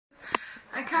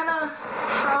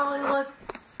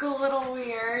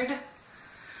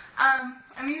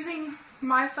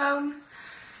phone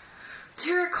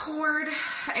to record,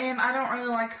 and I don't really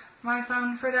like my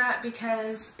phone for that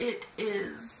because it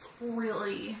is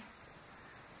really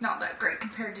not that great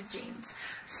compared to Jean's.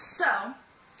 So,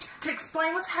 to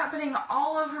explain what's happening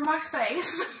all over my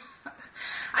face,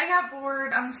 I got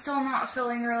bored, I'm still not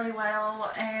feeling really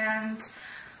well, and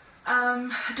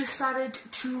decided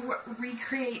to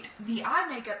recreate the eye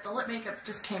makeup. The lip makeup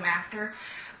just came after,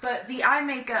 but the eye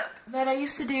makeup that I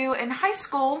used to do in high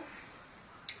school,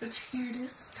 which here it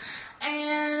is,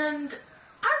 and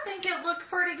I think it looked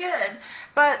pretty good,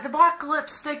 but the black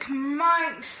lipstick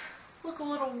might look a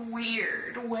little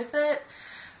weird with it,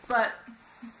 but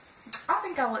I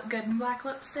think I look good in black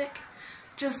lipstick,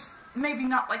 just maybe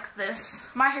not like this.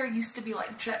 My hair used to be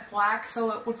like jet black, so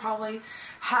it would probably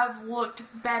have looked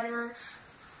better,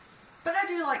 but I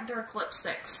do like dark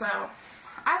lipstick, so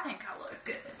I think I look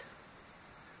good.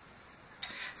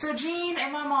 So Jean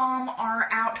and my mom are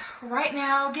out right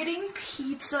now getting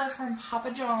pizza from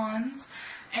Papa John's,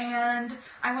 and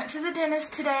I went to the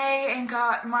dentist today and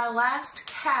got my last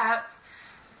cap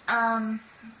put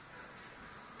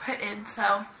in,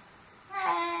 so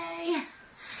hey.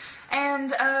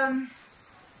 And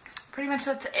pretty much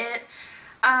that's it.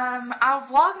 I'll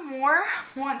vlog more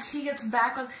once he gets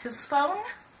back with his phone,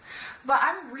 but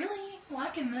I'm really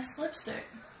liking this lipstick.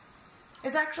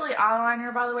 It's actually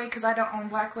eyeliner, by the way, because I don't own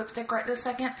black lipstick right this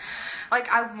second.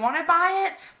 Like, I want to buy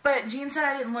it, but Jean said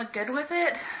I didn't look good with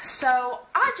it, so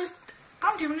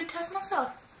I'm doing a test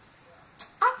myself.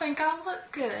 I think I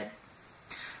look good.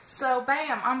 So,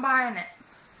 bam, I'm buying it.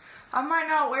 I might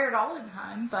not wear it all the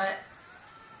time, but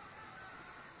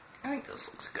I think this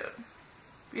looks good.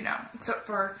 You know, except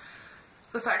for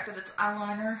the fact that it's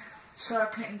eyeliner, so I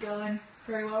couldn't go in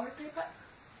very well with it, but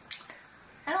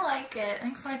I like it. It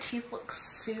makes my teeth look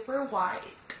super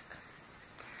white.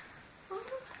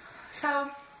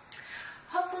 So,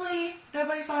 hopefully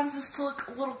nobody finds this to look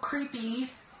a little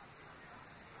creepy,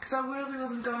 because I really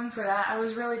wasn't going for that. I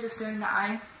was really just doing the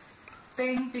eye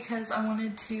thing because I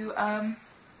wanted to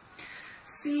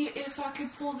see if I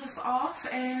could pull this off,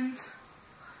 and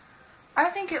I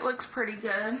think it looks pretty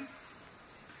good.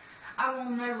 I will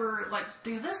never, like,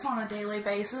 do this on a daily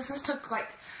basis. This took,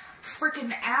 like,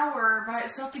 freaking hour by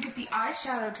itself to get the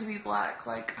eyeshadow to be black,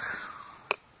 like,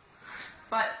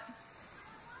 but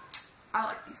I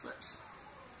like these lips.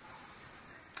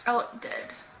 I look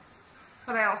good,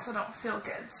 but I also don't feel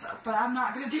good, so, but I'm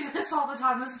not going to do this all the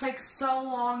time. This takes so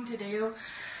long to do,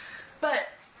 but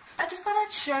I just thought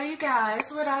I'd show you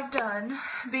guys what I've done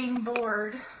being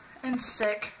bored and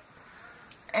sick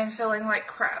and feeling like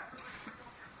crap.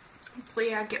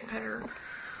 Hopefully I get better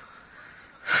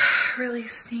really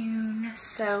soon.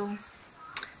 So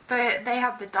they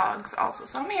have the dogs also,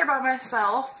 so I'm here by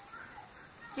myself.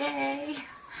 Yay.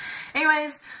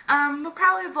 Anyways, we'll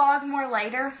probably vlog more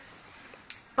later,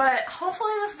 but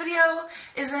hopefully this video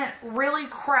isn't really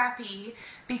crappy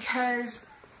because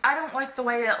I don't like the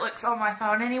way that it looks on my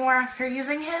phone anymore after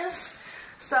using his.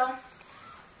 So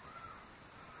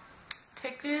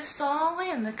take this all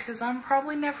in because I'm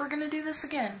probably never going to do this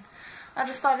again. I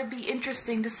just thought it'd be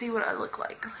interesting to see what I look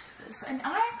like this. And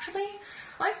I actually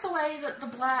like the way that the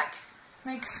black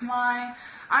makes my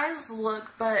eyes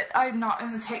look, but I'm not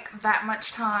going to take that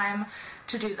much time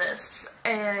to do this.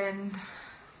 And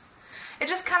it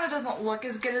just kind of doesn't look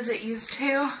as good as it used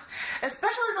to.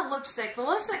 Especially the lipstick. The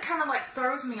lipstick kind of like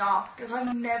throws me off because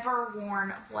I've never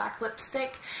worn black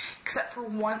lipstick except for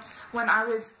once when I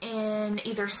was in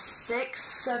either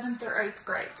 6th, 7th, or 8th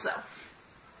grade. So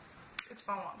it's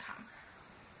been a long time.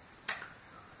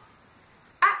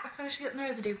 I finished getting the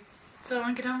residue, so I'm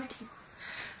going to get on my teeth.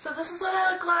 So this is what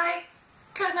I look like.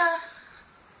 Kinda,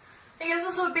 I guess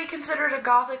this would be considered a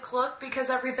gothic look because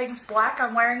everything's black.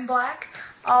 I'm wearing black,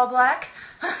 all black.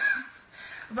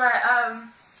 But I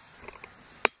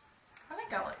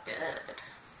think I look good.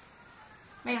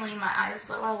 Mainly my eyes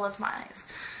though, I love my eyes.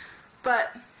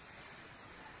 But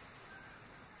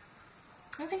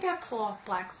I think I pull off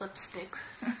black lipstick.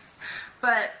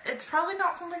 But it's probably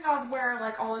not something I would wear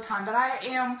like all the time. But I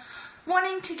am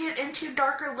wanting to get into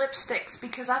darker lipsticks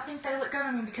because I think they look good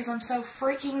on me because I'm so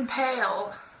freaking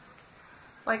pale.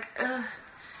 Like,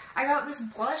 I got this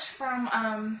blush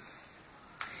from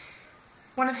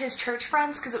one of his church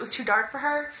friends because it was too dark for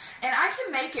her. And I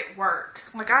can make it work.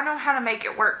 Like, I know how to make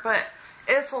it work, but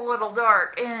it's a little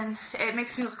dark. And it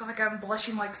makes me look like I'm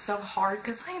blushing like so hard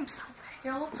because I am so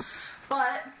pale.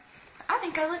 But I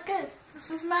think I look good. This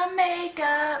is my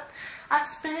makeup. I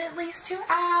spent at least 2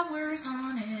 hours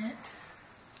on it.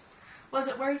 Was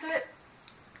it worth it?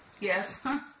 Yes.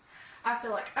 I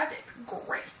feel like I did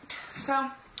great.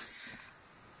 So,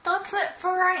 that's it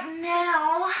for right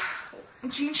now.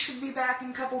 Jean should be back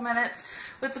in a couple minutes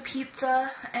with the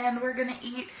pizza, and we're gonna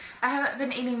eat. I haven't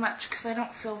been eating much because I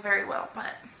don't feel very well,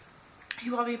 but he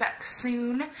will be back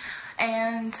soon,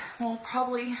 and we'll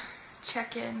probably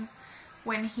check in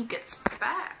when he gets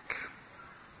back.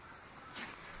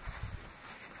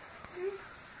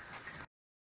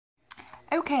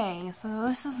 Okay, so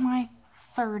this is my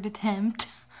third attempt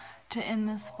to end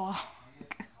this vlog.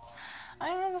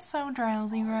 I'm so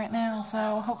drowsy right now,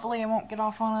 so hopefully I won't get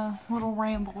off on a little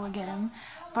ramble again.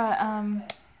 But,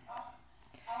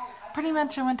 pretty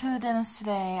much I went to the dentist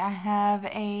today. I have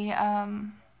a,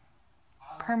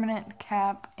 permanent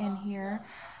cap in here.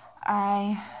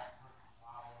 I,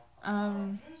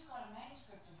 haven't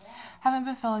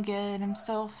been feeling good. I'm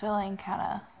still feeling kind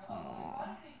of,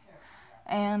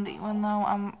 and even though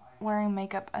I'm wearing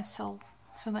makeup, I still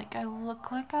feel like I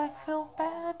look like I feel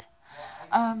bad.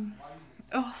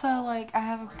 Also, like, I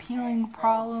have a peeling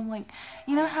problem. Like,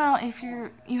 you know how if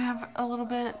you have a little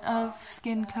bit of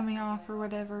skin coming off or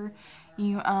whatever,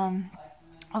 you,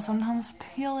 I'll sometimes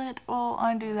peel it. Well,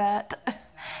 I do that.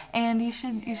 And you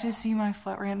should see my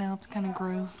foot right now. It's kind of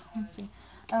gross. Let's see.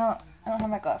 I don't have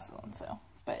my glasses on, so,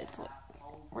 but it's like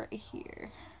right here.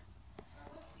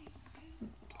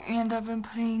 And I've been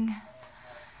putting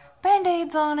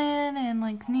Band-Aids on it and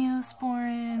like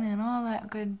Neosporin and all that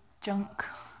good junk.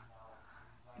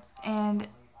 And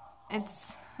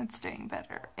it's doing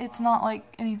better. It's not like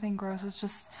anything gross. It's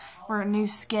just where new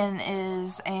skin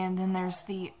is, and then there's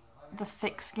the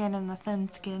thick skin and the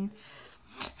thin skin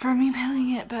for me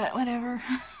peeling it, but whatever.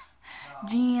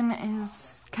 Jean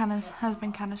has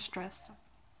been kind of stressed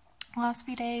the last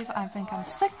few days. I've been kind of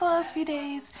sick the last few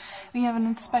days. We have an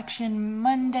inspection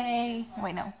Monday.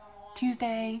 Wait, no,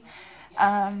 Tuesday.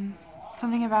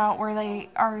 Something about where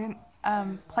our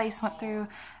place went through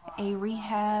a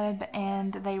rehab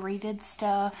and they redid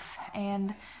stuff,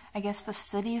 and I guess the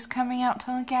city's coming out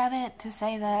to look at it to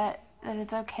say that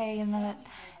it's okay and that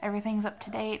everything's up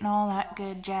to date and all that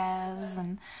good jazz,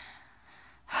 and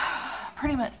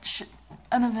pretty much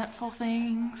uneventful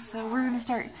things. So we're gonna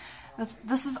start.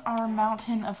 This is our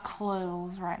mountain of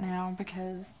clothes right now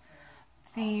because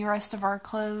the rest of our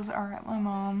clothes are at my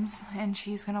mom's, and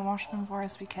she's gonna wash them for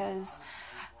us because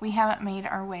we haven't made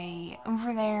our way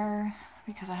over there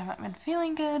because I haven't been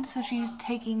feeling good, so she's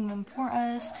taking them for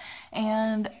us,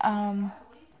 and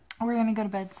we're gonna go to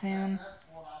bed soon.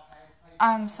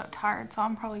 I'm so tired, so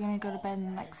I'm probably gonna go to bed in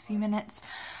the next few minutes.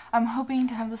 I'm hoping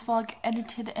to have this vlog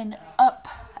edited and up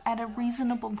at a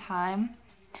reasonable time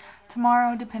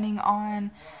tomorrow, depending on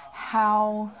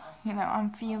how, I'm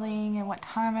feeling and what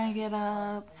time I get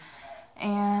up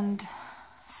and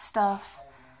stuff,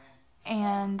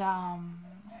 and I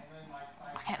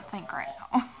can't think right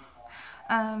now.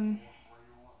 I'm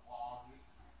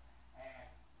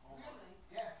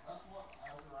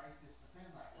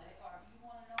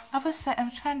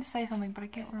trying to say something, but I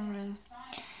can't remember what it is.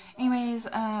 Anyways,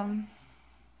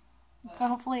 so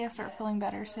hopefully I start feeling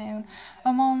better soon.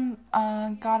 My mom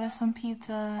got us some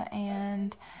pizza,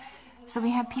 and so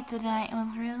we had pizza tonight. It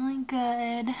was really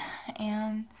good,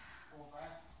 and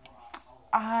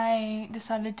I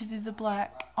decided to do the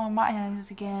black on my eyes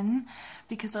again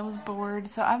because I was bored.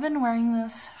 So I've been wearing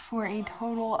this for a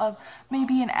total of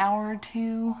maybe an hour or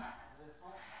two.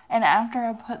 And after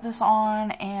I put this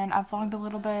on, and I vlogged a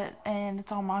little bit, and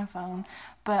it's on my phone,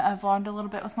 but I vlogged a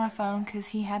little bit with my phone because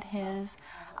he had his,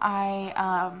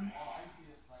 I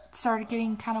started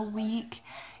getting kind of weak.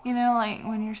 Like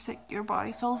when you're sick, your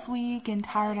body feels weak and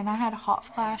tired, and I had hot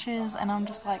flashes, and I'm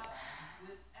just like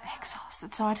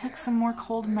exhausted. So I took some more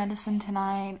cold medicine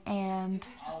tonight, and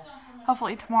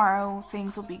hopefully tomorrow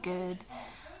things will be good.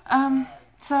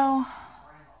 So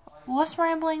less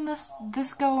rambling this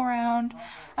go around.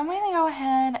 I'm going to go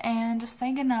ahead and just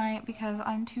say goodnight because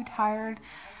I'm too tired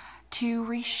to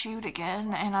reshoot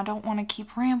again, and I don't want to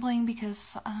keep rambling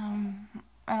because, I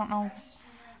don't know,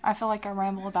 I feel like I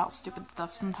ramble about stupid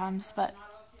stuff sometimes, but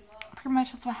pretty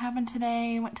much that's what happened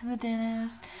today. Went to the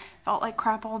dentist, felt like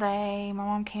crap all day. My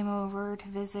mom came over to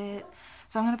visit,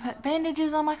 so I'm going to put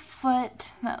bandages on my foot.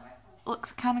 That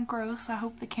looks kind of gross. I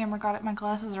hope the camera got it. My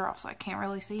glasses are off, so I can't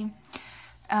really see.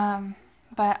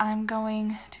 But I'm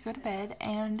going to go to bed,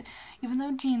 and even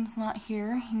though Jean's not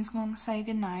here, he's going to say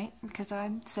goodnight, because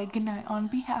I'd say goodnight on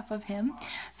behalf of him.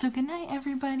 So goodnight,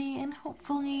 everybody, and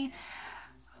hopefully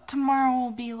tomorrow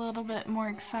will be a little bit more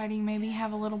exciting, maybe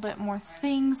have a little bit more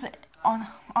things on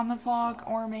the vlog,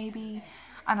 or maybe,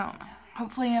 I don't know.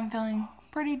 Hopefully I'm feeling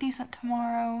pretty decent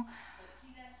tomorrow.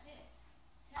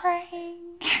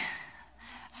 Praying.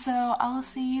 So I'll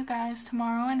see you guys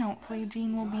tomorrow, and hopefully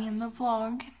Jean will be in the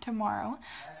vlog tomorrow.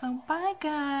 So bye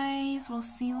guys, we'll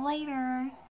see you later.